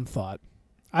a fun thought.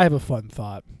 I have a fun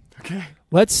thought. Okay.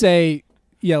 Let's say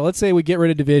we get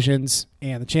rid of divisions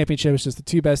and the championship is just the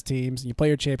two best teams and you play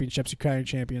your championships, you crown your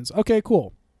champions. Okay,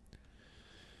 cool.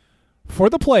 For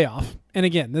the playoff, and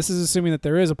again, this is assuming that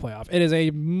there is a playoff. It is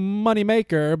a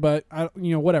moneymaker, but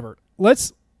whatever.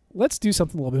 Let's do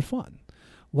something a little bit fun.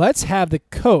 Let's have the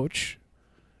coach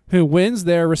who wins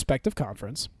their respective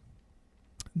conference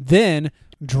then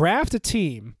draft a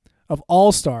team of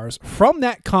all-stars from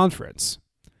that conference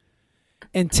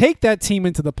and take that team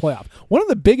into the playoff. One of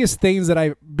the biggest things that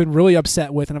I've been really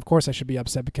upset with, and of course I should be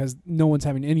upset because no one's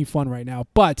having any fun right now,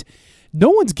 but no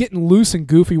one's getting loose and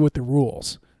goofy with the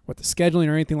rules, with the scheduling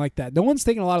or anything like that. No one's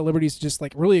taking a lot of liberties to just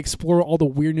like really explore all the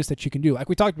weirdness that you can do, like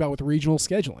we talked about with regional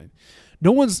scheduling.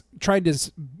 No one's trying to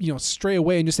stray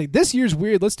away and just say, this year's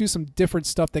weird, let's do some different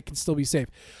stuff that can still be safe.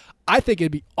 I think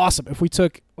it'd be awesome if we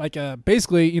took like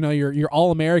basically, your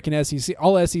all-American SEC,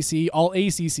 all SEC, all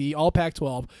ACC, all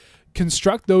Pac-12,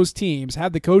 construct those teams,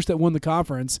 have the coach that won the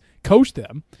conference coach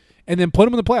them, and then put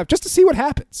them in the playoff just to see what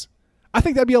happens. I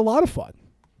think that'd be a lot of fun.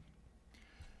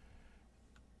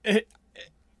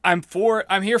 I'm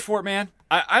here for it, man.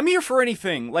 I'm here for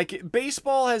anything. Like,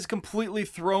 baseball has completely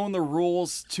thrown the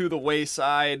rules to the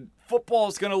wayside. Football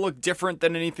is going to look different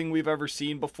than anything we've ever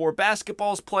seen before.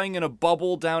 Basketball is playing in a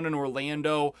bubble down in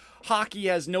Orlando. Hockey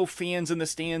has no fans in the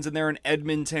stands, and they're in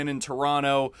Edmonton and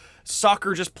Toronto.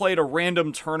 Soccer just played a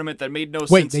random tournament that made no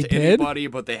sense to anybody,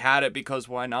 but they had it because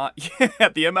why not? Yeah,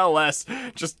 the MLS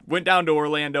just went down to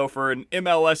Orlando for an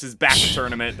MLS's back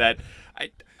tournament that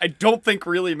I don't think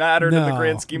really mattered in the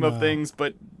grand scheme of things,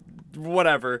 but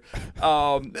whatever.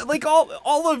 Like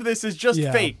all of this is just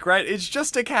fake, right? It's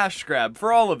just a cash grab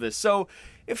for all of this. So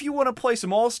if you want to play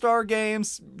some all-star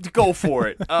games, go for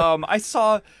it. I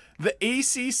saw the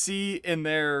ACC in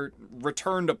their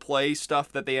return to play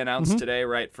stuff that they announced today,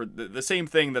 right? For the same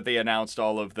thing that they announced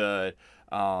all of the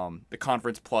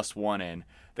Conference Plus One in.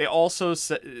 They also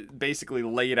basically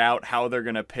laid out how they're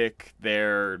going to pick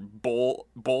their bowl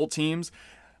teams.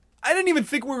 I didn't even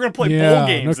think we were going to play bowl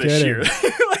games this year.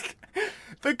 Like,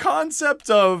 the concept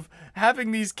of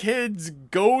having these kids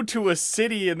go to a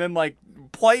city and then like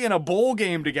play in a bowl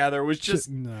game together was just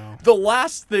the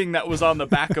last thing that was on the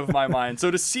back of my mind. So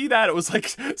to see that, it was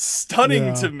like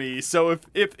stunning to me. So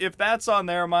if that's on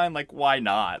their mind, like, why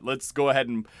not? Let's go ahead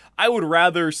and I would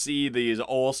rather see these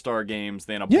all-star games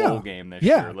than a bowl game this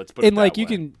year. Let's put it that you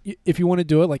way. can, if you want to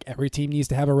do it, like every team needs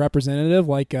to have a representative,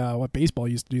 like what baseball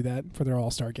used to do that for their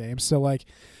all-star games. So like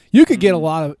you could get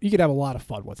you could have a lot of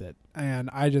fun with it. And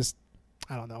I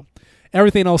don't know.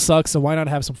 Everything else sucks, so why not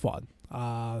have some fun?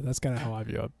 That's kind of how I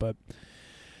view it, but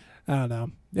I don't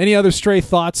know. Any other stray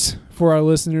thoughts for our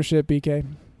listenership, BK?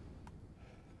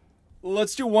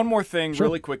 Let's do one more thing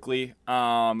really quickly,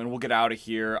 and we'll get out of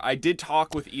here. I did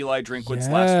talk with Eli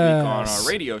Drinkwitz last week on our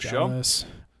radio show.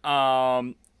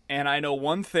 And I know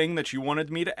one thing that you wanted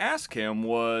me to ask him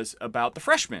was about the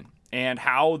freshmen and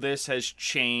how this has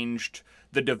changed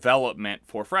the development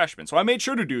for freshmen. So I made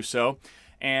sure to do so.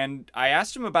 And I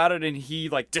asked him about it, and he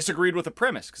disagreed with the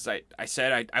premise because I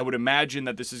said I would imagine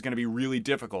that this is going to be really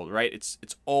difficult, right?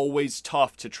 It's always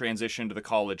tough to transition to the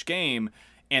college game,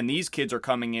 and these kids are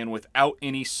coming in without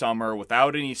any summer,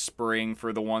 without any spring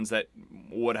for the ones that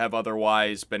would have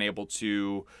otherwise been able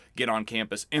to get on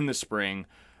campus in the spring.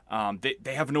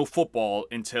 They have no football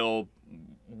until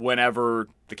whenever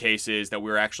the case is that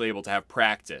we're actually able to have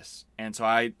practice. And so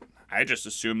I just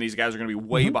assume these guys are going to be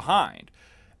way behind.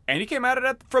 And he came at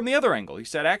it from the other angle. He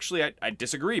said, actually, I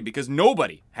disagree because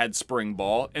nobody had spring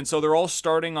ball, and so they're all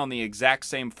starting on the exact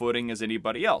same footing as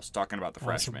anybody else, talking about the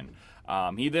freshmen.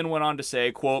 He then went on to say,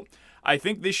 quote, I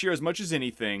think this year, as much as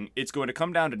anything, it's going to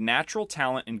come down to natural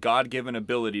talent and God-given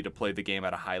ability to play the game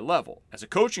at a high level. As a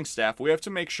coaching staff, we have to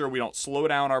make sure we don't slow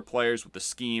down our players with the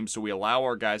scheme so we allow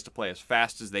our guys to play as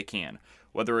fast as they can.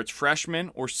 Whether it's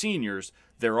freshmen or seniors,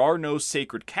 there are no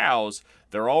sacred cows.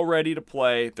 They're all ready to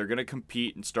play. They're going to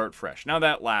compete and start fresh. Now,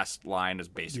 that last line is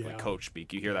basically coach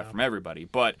speak. You hear that from everybody.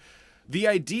 But the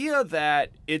idea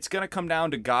that it's going to come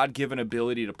down to God-given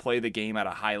ability to play the game at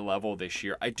a high level this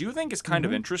year, I do think is kind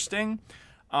of interesting.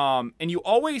 And you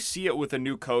always see it with a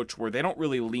new coach where they don't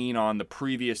really lean on the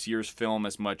previous year's film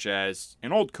as much as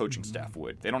an old coaching staff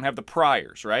would. They don't have the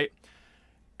priors, right?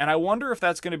 And I wonder if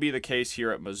that's going to be the case here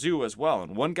at Mizzou as well.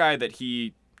 And one guy that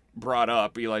he brought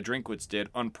up, Eli Drinkwitz did,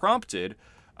 unprompted,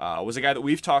 was a guy that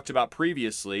we've talked about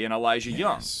previously, and Elijah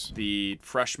Young, the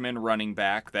freshman running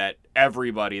back that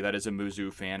everybody that is a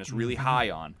Mizzou fan is really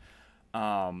high on.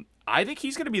 I think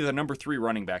he's going to be the number 3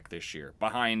 running back this year,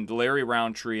 behind Larry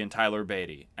Roundtree and Tyler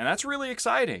Beatty. And that's really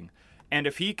exciting. And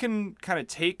if he can kind of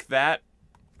take that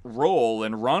role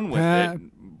and run with it,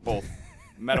 both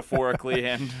metaphorically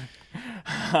and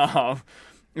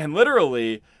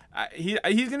literally, he's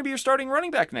going to be your starting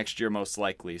running back next year, most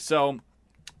likely. So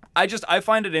I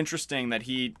find it interesting that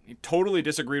he totally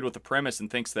disagreed with the premise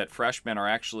and thinks that freshmen are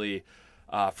actually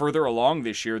further along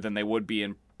this year than they would be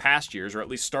in past years, or at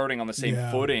least starting on the same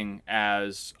footing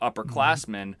as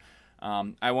upperclassmen.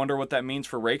 I wonder what that means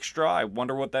for Rakestraw. I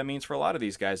wonder what that means for a lot of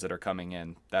these guys that are coming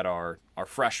in that are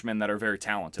freshmen that are very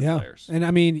talented players. And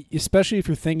I mean, especially if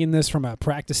you're thinking this from a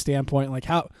practice standpoint, like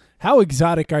how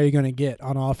exotic are you going to get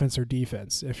on offense or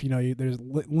defense if there's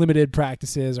limited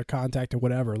practices or contact or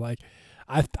whatever? Like,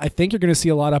 I think you're going to see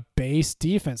a lot of base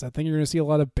defense. I think you're going to see a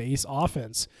lot of base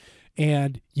offense.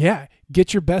 And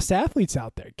get your best athletes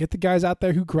out there. Get the guys out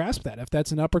there who grasp that. If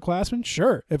that's an upperclassman,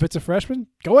 sure. If it's a freshman,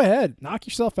 go ahead. Knock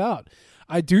yourself out.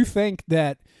 I do think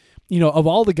that, of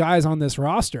all the guys on this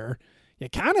roster, you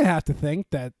kind of have to think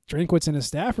that Drinkwitz and his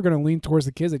staff are going to lean towards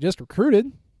the kids they just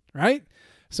recruited, right?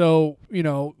 So,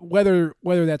 whether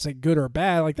that's a good or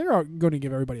bad, like they're going to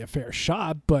give everybody a fair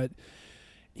shot, but,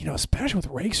 especially with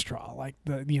Rakestraw, like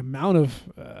the amount of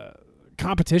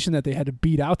competition that they had to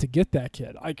beat out to get that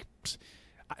kid, like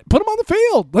put him on the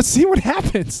field. Let's see what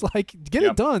happens. Like, get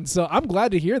it done. So I'm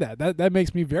glad to hear that. That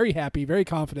makes me very happy, very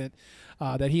confident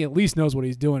that he at least knows what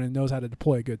he's doing and knows how to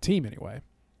deploy a good team anyway.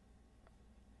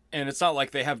 And it's not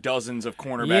like they have dozens of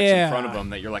cornerbacks in front of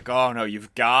them that you're like, oh no,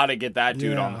 you've got to get that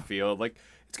dude on the field. Like,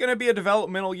 it's going to be a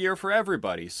developmental year for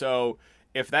everybody. So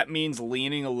if that means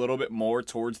leaning a little bit more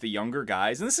towards the younger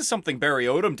guys, and this is something Barry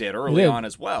Odom did early on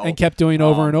as well, and kept doing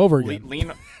over and over again.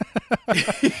 That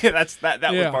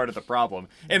was part of the problem,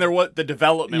 and the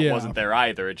development wasn't there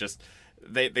either. It just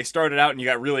they started out and you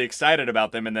got really excited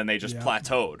about them, and then they just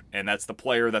plateaued, and that's the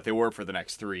player that they were for the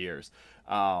next 3 years.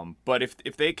 But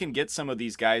if they can get some of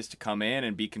these guys to come in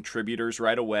and be contributors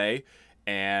right away,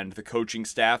 and the coaching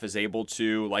staff is able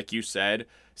to, like you said,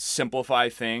 simplify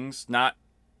things, not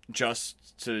just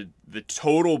to the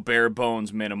total bare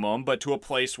bones minimum, but to a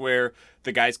place where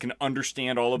the guys can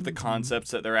understand all of the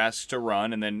concepts that they're asked to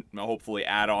run, and then hopefully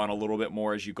add on a little bit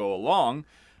more as you go along.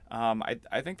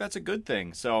 I think that's a good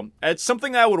thing. So it's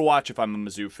something I would watch if I'm a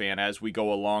Mizzou fan as we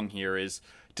go along here, is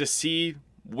to see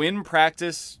when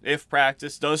practice, if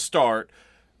practice does start,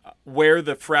 where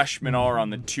the freshmen are on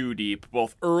the 2 deep,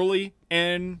 both early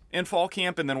in fall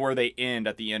camp and then where they end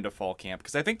at the end of fall camp.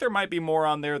 Because I think there might be more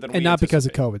on there than we And not because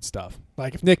of anticipate. COVID stuff.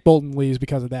 Like, if Nick Bolton leaves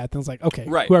because of that, then it's like, okay,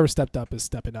 Right. whoever stepped up is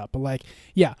stepping up. But, like,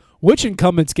 yeah, which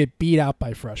incumbents get beat out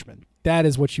by freshmen? That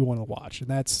is what you want to watch, and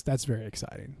that's very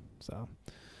exciting. So,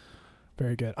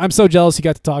 very good. I'm so jealous you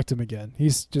got to talk to him again.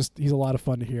 He's a lot of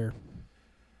fun to hear.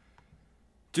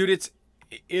 Dude,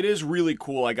 it is really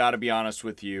cool, I got to be honest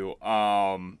with you.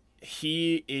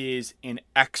 He is an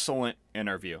excellent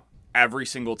interview every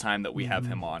single time that we have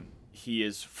him on. He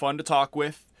is fun to talk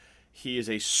with. He is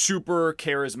a super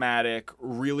charismatic,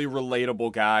 really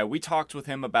relatable guy. We talked with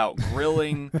him about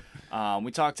grilling.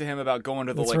 We talked to him about going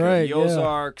to the Lake of the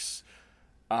Ozarks.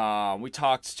 We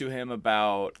talked to him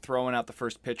about throwing out the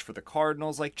first pitch for the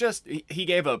Cardinals. Like, just he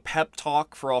gave a pep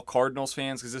talk for all Cardinals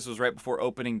fans because this was right before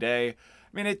opening day. I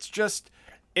mean, it's just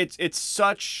it's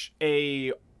such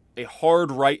a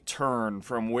hard right turn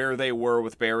from where they were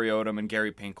with Barry Odom and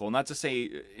Gary Pinkel. Not to say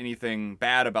anything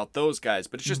bad about those guys,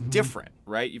 but it's just different,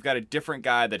 right? You've got a different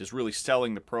guy that is really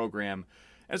selling the program.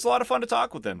 And it's a lot of fun to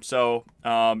talk with him. So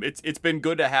it's been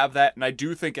good to have that, and I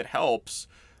do think it helps.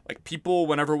 Like, people,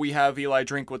 whenever we have Eli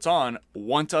Drinkwitz on,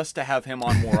 want us to have him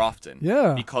on more often.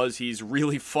 Yeah. Because he's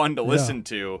really fun to listen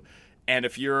to. And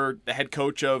if you're the head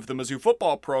coach of the Mizzou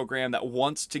football program that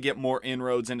wants to get more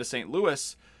inroads into St.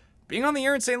 Louis, being on the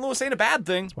air in St. Louis ain't a bad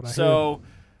thing. So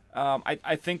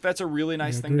I think that's a really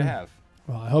nice thing to have.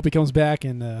 Well, I hope he comes back,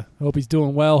 and I hope he's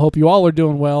doing well. Hope you all are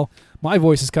doing well. My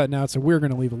voice is cutting out, so we're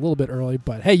going to leave a little bit early.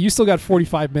 But, hey, you still got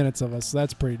 45 minutes of us, so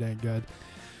that's pretty dang good.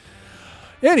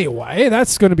 Anyway,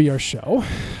 that's going to be our show.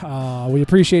 We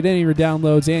appreciate any of your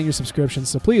downloads and your subscriptions,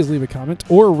 so please leave a comment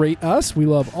or rate us. We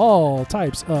love all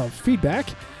types of feedback.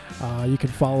 You can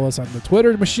follow us on the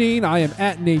Twitter machine. I am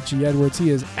at Nate G. Edwards. He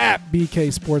is at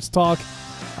BK Sports Talk.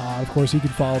 Of course, you can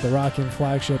follow the Rock M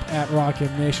flagship at Rock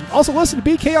M Nation. Also, listen to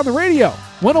BK on the radio,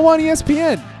 101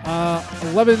 ESPN,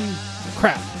 11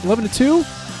 to 2?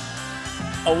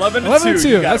 11 to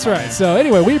 2. That's right. Man. So,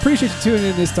 anyway, we appreciate you tuning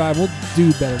in this time. We'll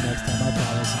do better next time, I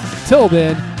promise. Until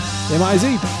then,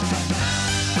 MIZ.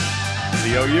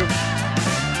 ZOU.